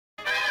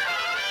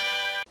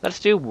Let's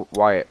do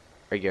Wyatt,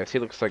 I guess. He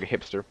looks like a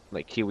hipster,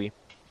 like Kiwi.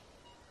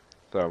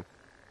 So,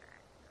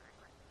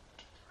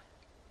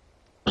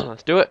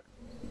 let's do it.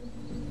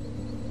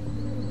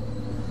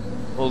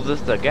 Well, is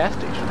this the gas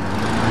station?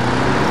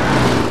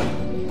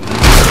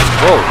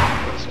 Whoa!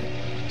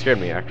 That scared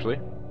me, actually.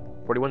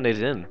 41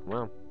 days in.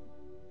 Wow.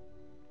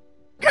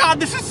 God,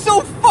 this is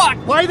so fucked!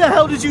 Why the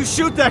hell did you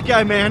shoot that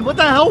guy, man? What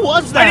the hell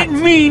was that? I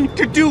didn't mean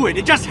to do it.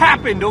 It just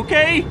happened,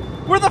 okay?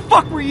 Where the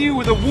fuck were you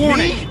with a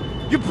warning? Me?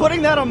 You're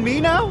putting that on me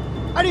now?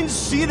 I didn't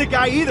see the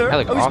guy either. I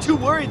was awesome. too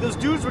worried those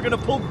dudes were gonna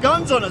pull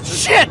guns on us.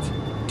 Shit!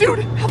 Dude,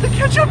 how'd they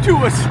catch up to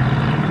us?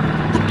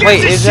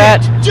 Wait, is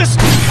that... Just...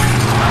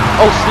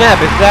 Oh, snap,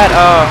 is that,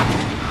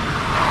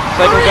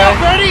 Psycho Hurry guy?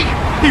 up, Eddie!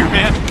 Here,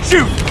 man,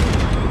 shoot!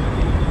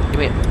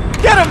 Wait,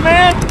 Get him,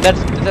 man! is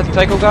that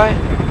Psycho guy?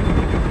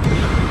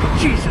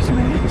 Jesus,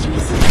 man,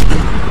 Jesus.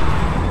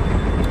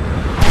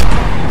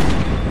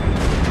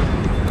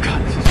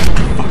 God, this is so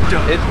fucked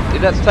up.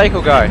 Is that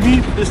Psycho guy? I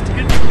need for this to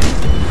get...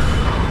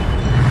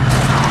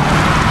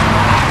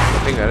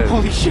 I think that is.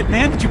 Holy shit,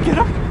 man, did you get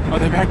them? Are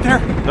they back there?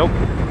 Nope.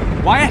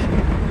 Wyatt?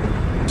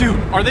 Dude,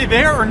 are they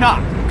there or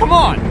not? Come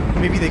on!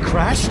 Maybe they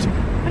crashed?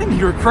 I didn't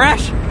hear a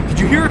crash. Did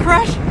you hear a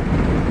crash?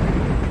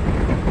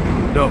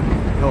 No,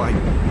 I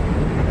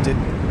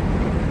didn't.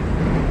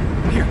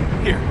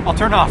 Here, I'll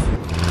turn off.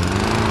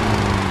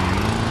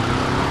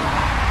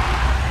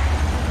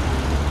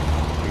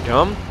 You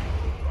dumb?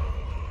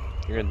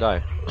 You're gonna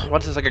die.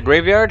 What's this, like a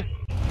graveyard?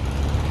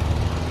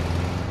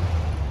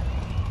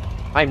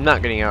 I'm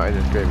not getting out in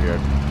this graveyard.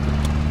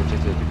 Which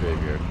is a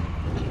graveyard.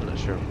 I'm not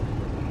sure.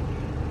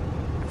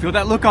 Feel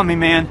that look on me,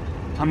 man.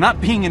 I'm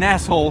not being an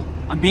asshole.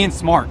 I'm being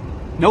smart.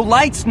 No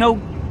lights, no,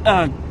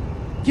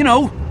 you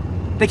know,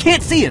 they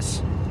can't see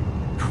us.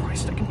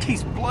 Christ, I can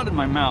taste blood in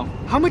my mouth.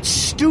 How much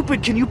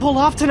stupid can you pull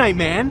off tonight,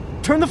 man?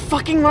 Turn the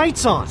fucking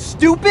lights on.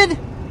 Stupid?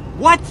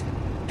 What?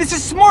 This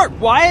is smart,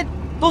 Wyatt.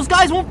 Those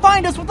guys won't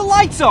find us with the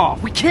lights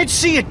off. We can't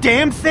see a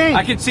damn thing.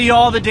 I can see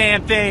all the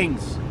damn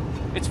things.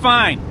 It's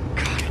fine.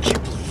 God, I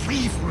can't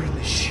believe we're in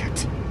this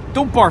shit.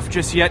 Don't barf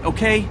just yet,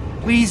 okay?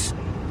 Please?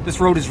 This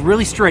road is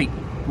really straight.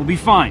 We'll be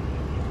fine.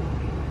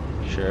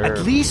 Sure. At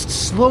least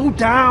slow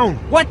down.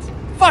 What?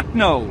 Fuck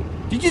no!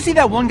 Did you see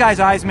that one guy's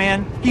eyes,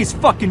 man? He's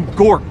fucking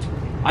gorked.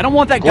 I don't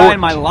want that guy in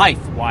my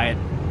life, Wyatt.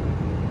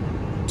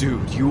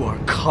 Dude, you are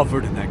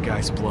covered in that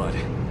guy's blood.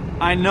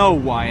 I know,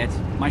 Wyatt.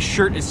 My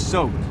shirt is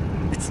soaked.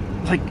 It's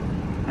like,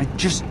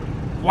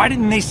 why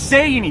didn't they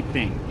say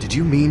anything? Did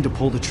you mean to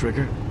pull the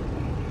trigger?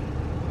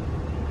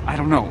 I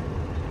don't know.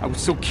 I was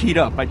so keyed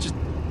up, Damn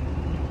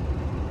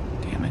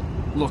it.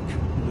 Look,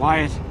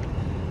 Wyatt,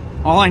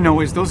 all I know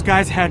is those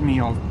guys had me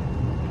all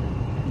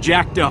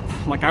jacked up,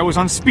 like I was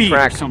on speed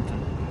or something.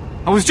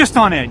 I was just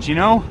on edge, you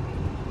know?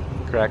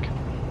 Crack.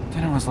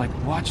 Then I was like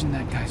watching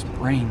that guy's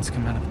brains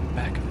come out of the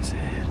back of his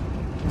head.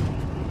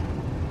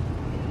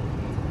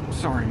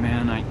 Sorry,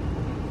 man,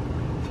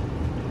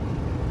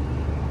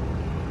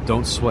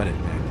 Don't sweat it,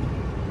 man.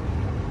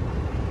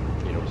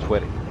 You know,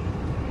 sweating.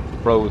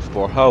 Bros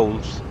for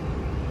hoes.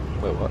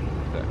 Wait, what?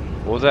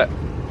 What was that?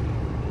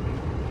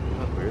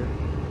 That's weird.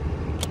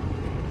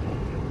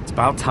 It's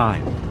about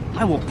time.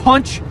 I will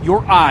punch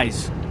your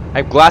eyes. I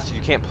have glasses,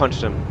 you can't punch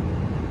them.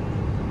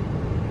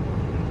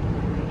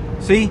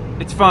 See?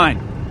 It's fine.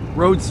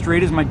 Road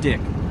straight as my dick.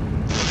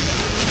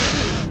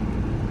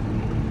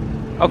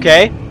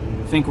 Okay.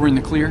 Think we're in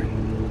the clear?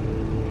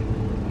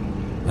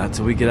 Not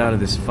till we get out of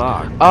this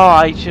fog. Oh,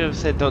 I should have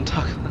said don't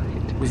talk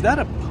loud. Was that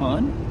a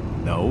pun?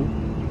 No.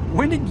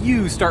 When did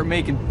you start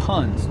making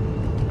puns?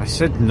 I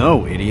said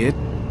no, idiot.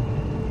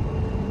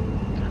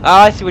 Oh,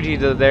 I see what you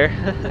did there.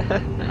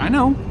 I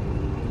know.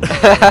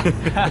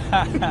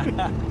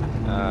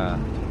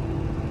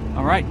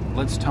 Alright,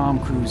 let's Tom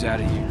Cruise out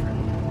of here.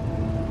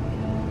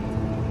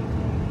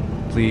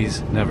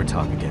 Please, never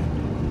talk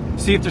again.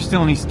 See if there's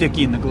still any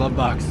sticky in the glove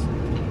box.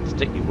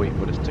 Sticky, wait,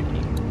 what is sticky?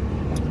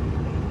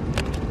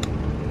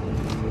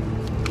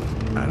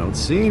 I don't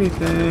see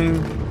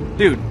anything.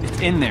 Dude, it's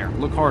in there.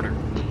 Look harder.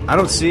 I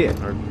don't see it.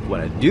 What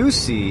I do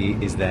see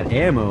is that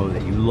ammo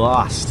that you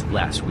lost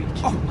last week.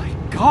 Oh my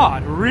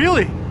god,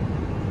 really?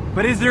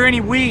 But is there any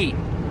weed?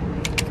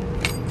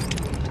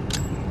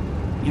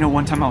 You know,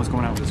 one time I was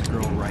going out with this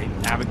girl, right?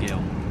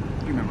 Abigail.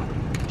 You remember?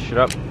 Shut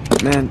up.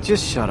 Man,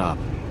 just shut up.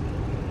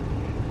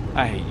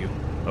 I hate you.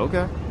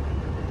 Okay.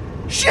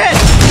 Shit!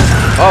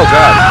 Oh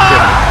god,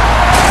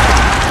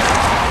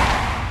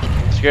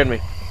 scared me.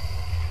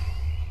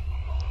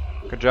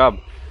 Good job.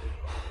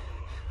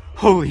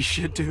 Holy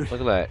shit, dude.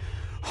 Look at that.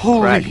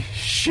 Holy Crack.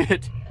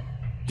 shit.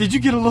 Did you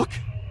get a look?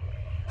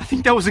 I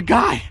think that was a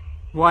guy.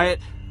 Wyatt,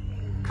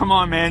 come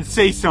on, man,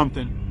 say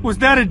something. Was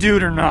that a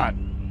dude or not?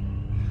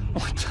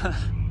 What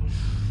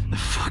the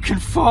fucking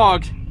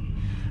fog.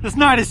 This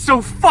night is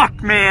so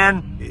fucked,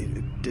 man.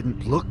 It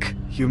didn't look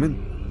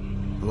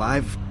human,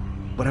 alive,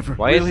 whatever.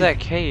 Why Really? is that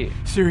Kate?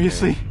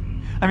 Seriously?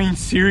 I mean,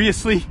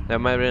 seriously? That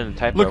might have been a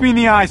typo. Look me in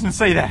the eyes and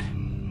say that.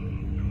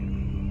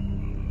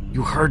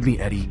 You heard me,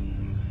 Eddie.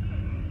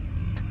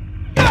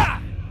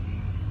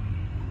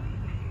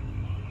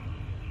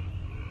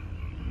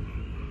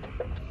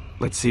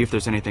 Let's see if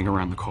there's anything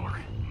around the car.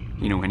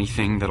 You know,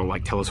 anything that'll,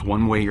 like, tell us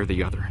one way or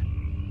the other.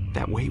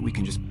 That way we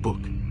can just book.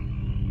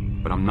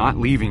 But I'm not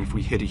leaving if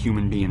we hit a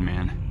human being,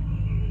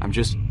 man. I'm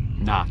just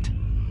not.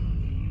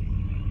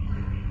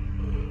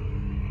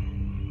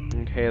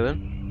 Okay,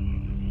 then.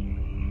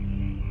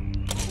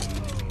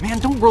 Man,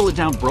 don't roll it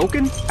down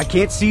broken. I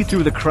can't see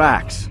through the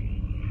cracks.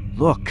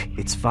 Look,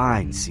 it's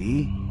fine,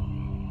 see?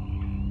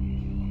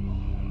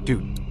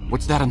 Dude,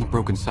 what's that on the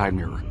broken side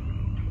mirror?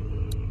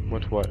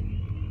 What's what?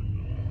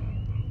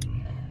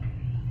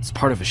 It's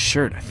part of a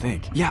shirt, I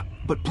think. Yeah,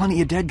 but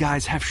plenty of dead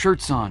guys have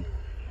shirts on.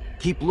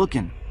 Keep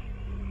looking.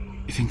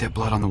 You think that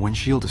blood on the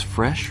windshield is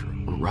fresh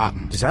or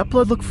rotten? Does that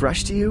blood look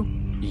fresh to you?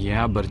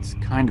 Yeah, but it's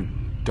kind of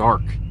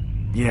dark.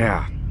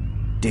 Yeah.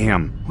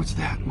 Damn. What's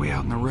that way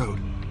out in the road?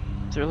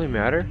 Does it really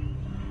matter?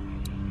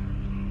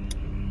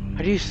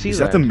 How do you see Is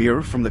that? that the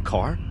mirror from the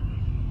car?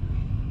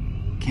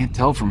 Can't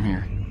tell from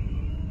here.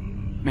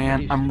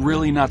 Man, I'm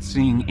really not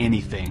seeing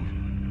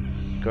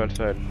anything. Go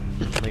outside,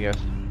 I guess.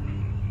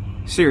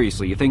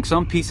 Seriously, you think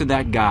some piece of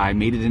that guy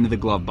made it into the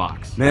glove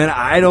box? Man,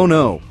 I don't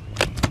know.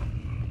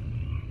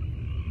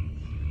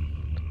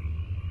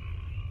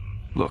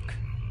 Look,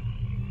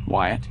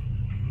 Wyatt.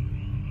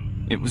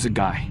 It was a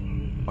guy.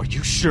 Are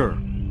you sure?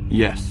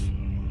 Yes.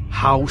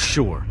 How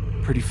sure?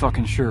 Pretty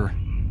fucking sure.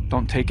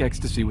 Don't take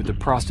ecstasy with a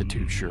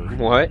prostitute, sure.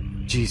 What?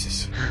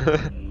 Jesus.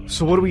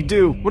 So what do we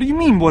do? What do you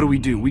mean, what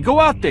do? We go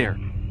out there.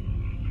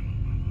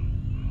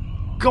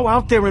 Go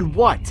out there and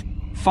what?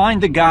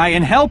 Find the guy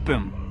and help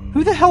him.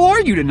 Who the hell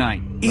are you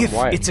tonight? If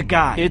Wyatt. it's a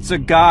guy. It's a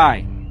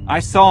guy. I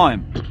saw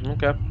him.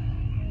 Okay.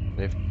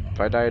 If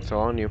I die, it's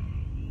all on you.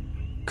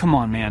 Come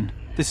on, man.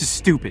 This is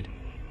stupid.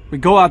 We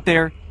go out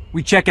there,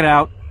 we check it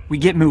out, we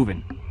get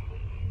moving.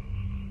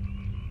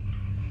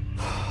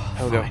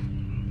 I'll go.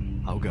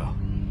 I'll go.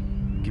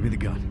 Give me the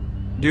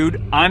gun.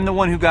 Dude, I'm the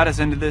one who got us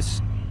into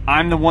this.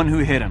 I'm the one who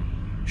hit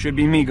him. Should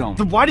be me going.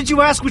 Then why did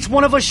you ask which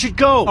one of us should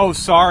go? Oh,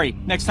 sorry.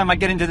 Next time I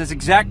get into this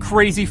exact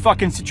crazy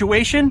fucking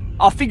situation,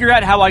 I'll figure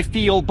out how I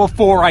feel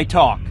before I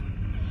talk.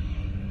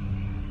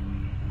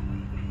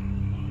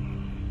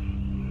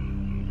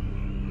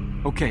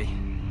 Okay.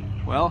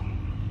 Well...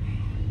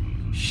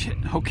 Shit,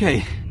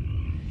 okay.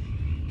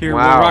 Here,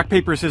 Wow. we'll rock,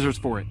 paper, scissors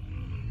for it.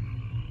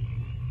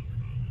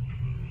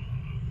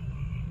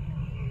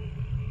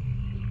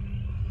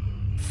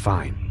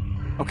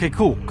 Fine. Okay,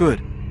 cool,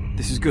 good.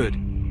 This is good.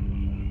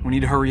 We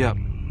need to hurry up.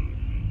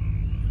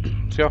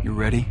 Let's go. You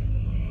ready?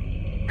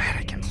 Man,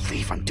 I can't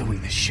believe I'm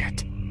doing this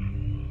shit.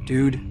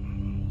 Dude,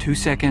 2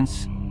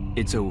 seconds,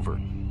 it's over.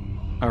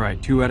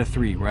 Alright, 2 out of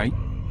 3, right?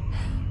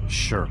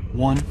 Sure.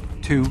 1,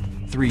 2,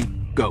 3,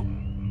 go.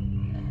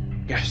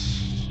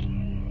 Yes.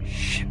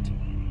 Shit.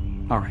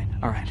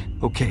 Alright,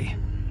 okay.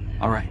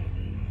 Alright.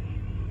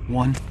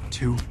 1,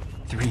 2,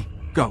 3,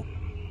 go.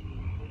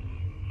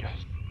 Yes.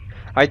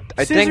 I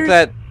think Scissors?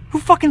 that Who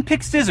fucking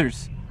picked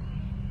scissors?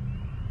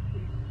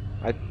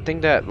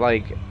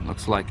 like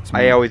Looks like it's me.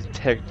 I always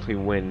technically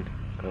win.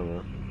 I don't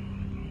know.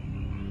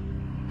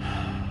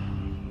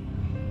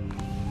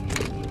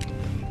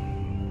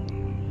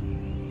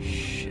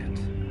 Shit.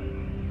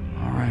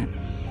 Alright.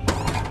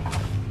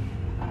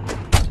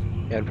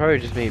 Yeah, it'd probably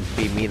just be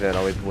me that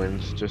always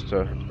wins, just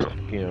to,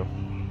 you know.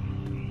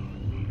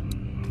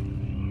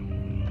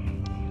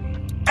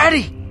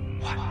 Eddie!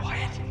 What,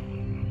 Wyatt?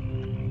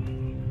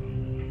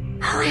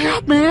 Hurry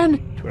up,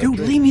 man! Dude,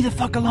 leave me the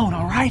fuck alone,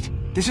 alright?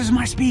 This is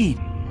my speed.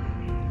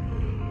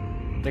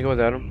 Think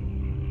without him.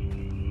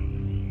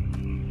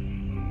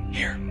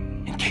 Here,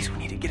 in case we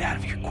need to get out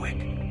of here quick.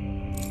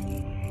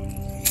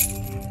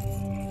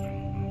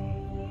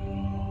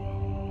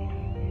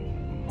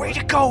 Way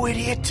to go,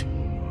 idiot!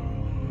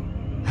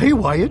 Hey,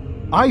 Wyatt,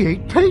 I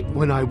ate paint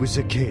when I was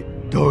a kid.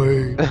 Duh.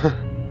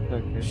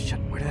 Okay. Shit,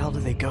 where the hell do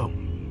they go?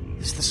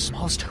 This is the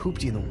smallest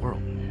hoopty in the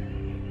world.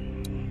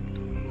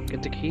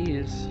 Get the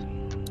keys.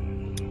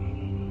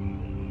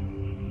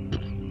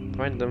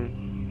 Find them.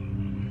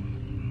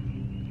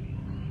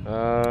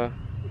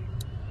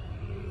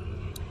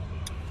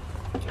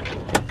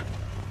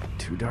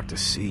 Too dark to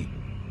see.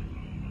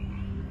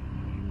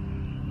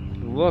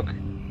 Look.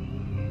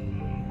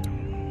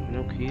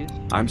 No keys?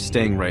 I'm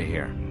staying right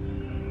here.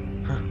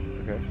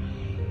 Okay.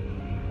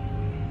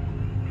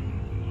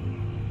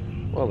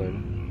 Well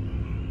then.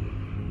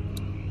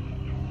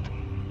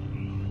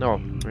 No,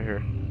 right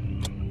here.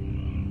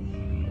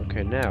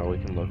 Okay, now we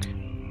can look.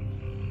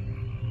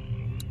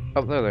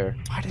 Oh, they're there.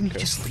 Why didn't Okay.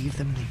 he just leave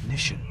them in the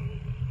ignition?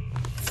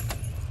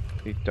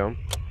 He's dumb.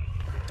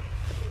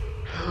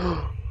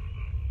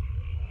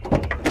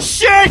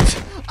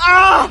 Shit!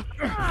 Ah!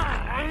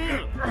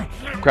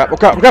 Crap, oh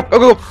crap, oh crap, oh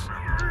go!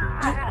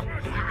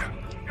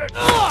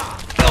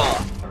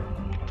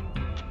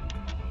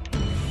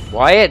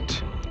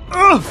 Wyatt!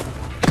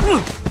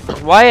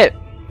 Wyatt!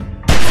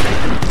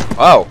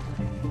 Oh!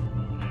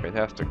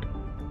 Fantastic.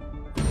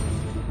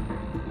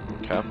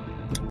 Okay.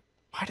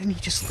 Why didn't he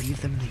just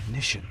leave them in the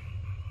ignition?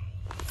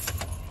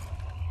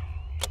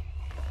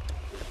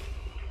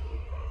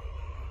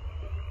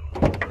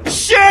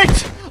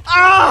 Shit!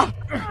 Ah!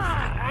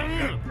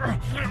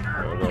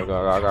 Go, go, go,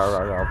 go,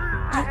 go, go.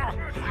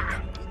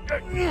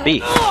 B.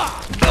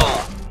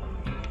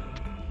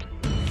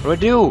 What do I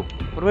do?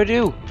 What do I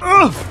do?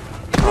 Oh,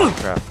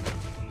 crap.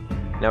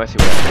 Now I see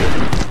what I have to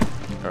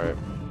do. Alright.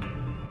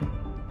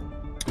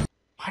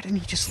 Why didn't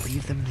he just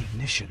leave them in the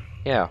ignition?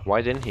 Yeah,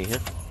 why didn't he? Huh?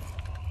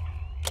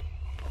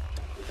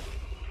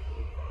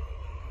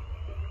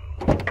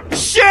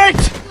 Shit!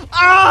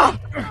 Ah!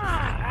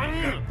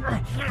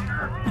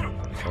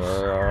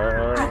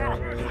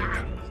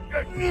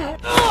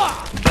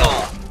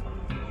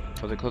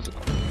 Close it, close it.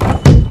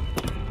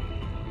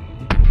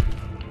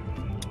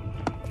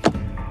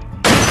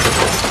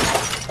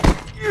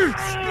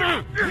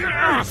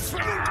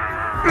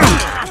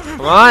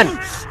 Come on!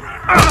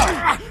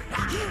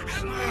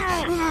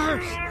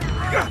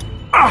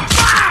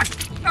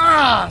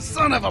 Ah,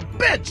 son of a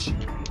bitch!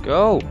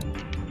 Go!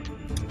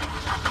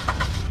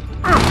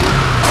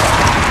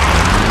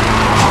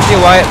 See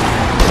you, Wyatt.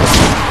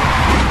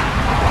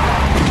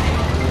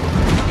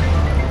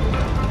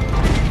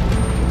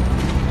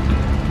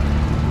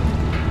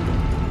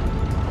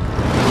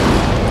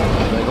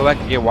 Can I go back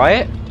and get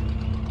Wyatt?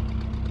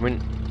 I mean,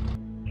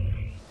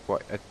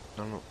 what? I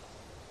don't know.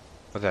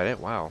 Was that it?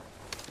 Wow.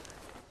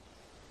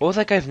 What was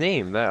that guy's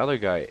name? That other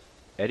guy?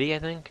 Eddie, I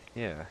think?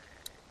 Yeah.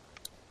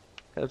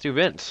 Let's do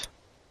Vince.